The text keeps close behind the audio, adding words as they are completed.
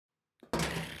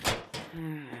Uh,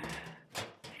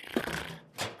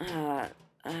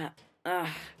 uh, uh,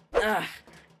 uh,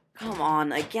 Come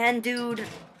on, again, dude?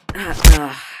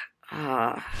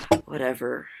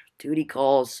 Whatever. Duty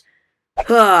calls.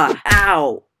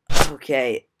 Ow!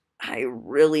 Okay, I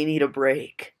really need a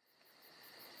break.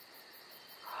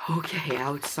 Okay,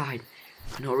 outside.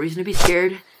 No reason to be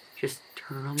scared. Just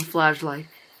turn on the flashlight.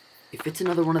 If it's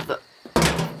another one of the...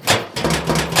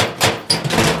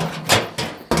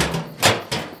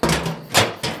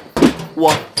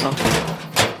 What the...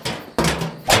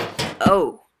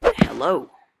 Oh, hello.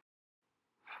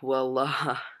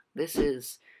 Well, this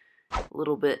is a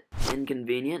little bit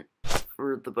inconvenient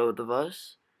for the both of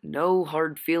us. No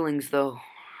hard feelings, though.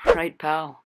 Right,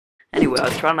 pal? Anyway, I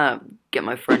was trying to get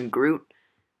my friend Groot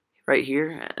right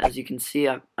here. As you can see,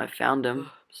 I found him,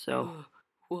 so...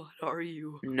 What are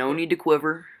you? No need to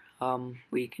quiver.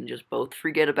 We can just both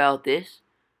forget about this.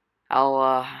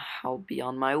 I'll be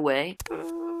on my way.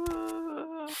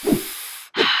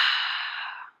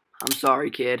 I'm sorry,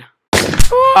 kid.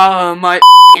 My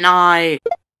eye!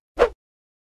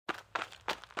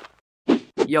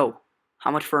 Yo,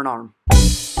 how much for an arm?